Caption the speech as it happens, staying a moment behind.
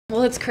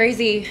Well, it's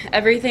crazy.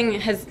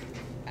 Everything has,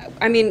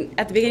 I mean,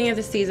 at the beginning of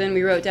the season,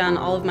 we wrote down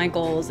all of my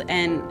goals,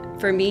 and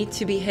for me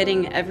to be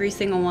hitting every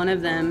single one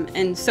of them,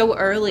 and so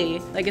early,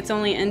 like it's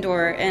only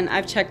indoor, and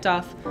I've checked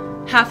off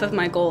half of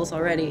my goals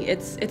already.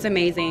 It's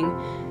amazing.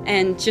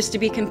 And just to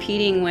be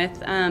competing with,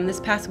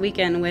 this past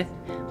weekend with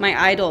my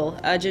idol,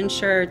 Jin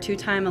Shur,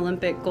 two-time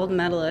Olympic gold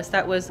medalist,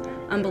 that was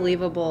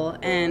unbelievable.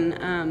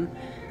 And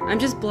I'm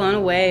just blown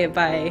away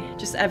by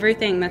just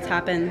everything that's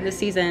happened this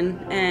season,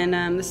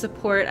 and the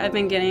support I've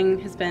been getting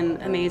has been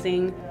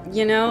amazing.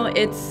 You know,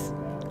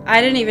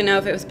 I didn't even know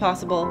if it was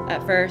possible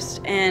at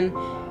first, and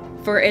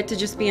for it to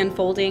just be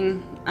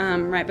unfolding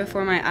right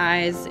before my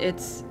eyes,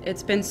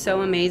 it's been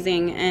so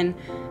amazing. And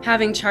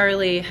having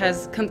Charlie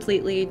has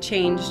completely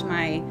changed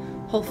my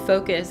whole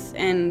focus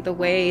and the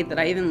way that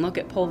I even look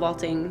at pole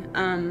vaulting.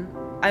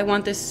 I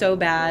want this so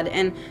bad,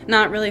 and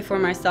not really for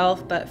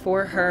myself, but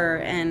for her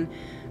and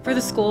for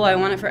the school. I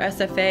want it for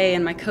SFA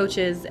and my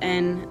coaches,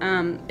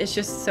 and it's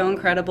just so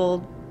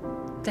incredible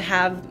to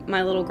have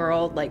my little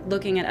girl like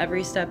looking at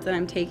every step that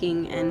I'm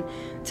taking, and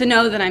to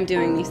know that I'm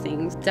doing these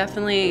things.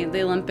 Definitely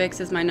the Olympics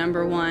is my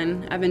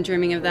 #1. I've been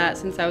dreaming of that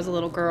since I was a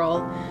little girl,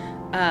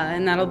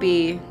 and that'll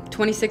be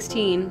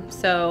 2016.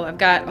 So I've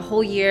got a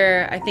whole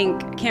year. I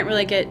think I can't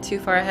really get too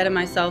far ahead of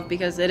myself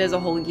because it is a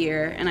whole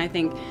year, and I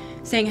think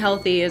staying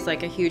healthy is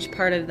like a huge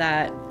part of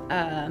that.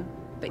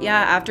 But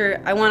yeah,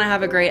 I want to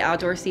have a great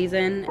outdoor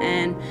season,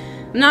 and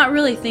I'm not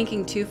really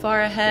thinking too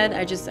far ahead.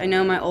 I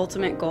know my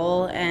ultimate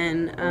goal,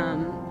 and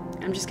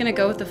I'm just gonna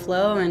go with the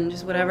flow, and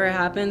just whatever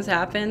happens,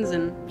 happens,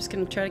 and I'm just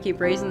gonna try to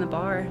keep raising the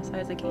bar as high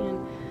as I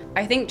can.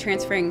 I think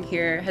transferring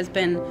here has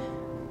been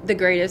the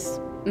greatest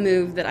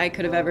move that I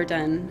could have ever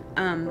done.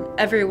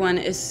 Everyone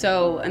is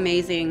so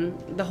amazing.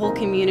 The whole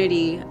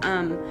community,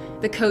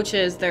 the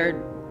coaches, they're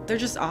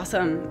just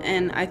awesome,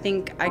 and I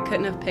think I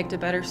couldn't have picked a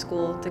better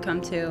school to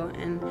come to,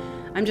 and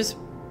I'm just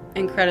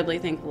incredibly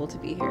thankful to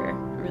be here.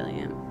 I really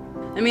am.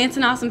 I mean, it's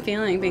an awesome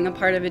feeling being a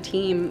part of a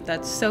team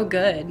that's so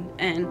good,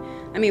 and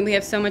I mean, we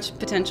have so much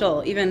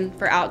potential even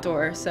for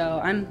outdoor,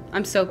 so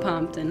I'm so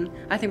pumped, and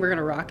I think we're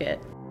gonna rock it.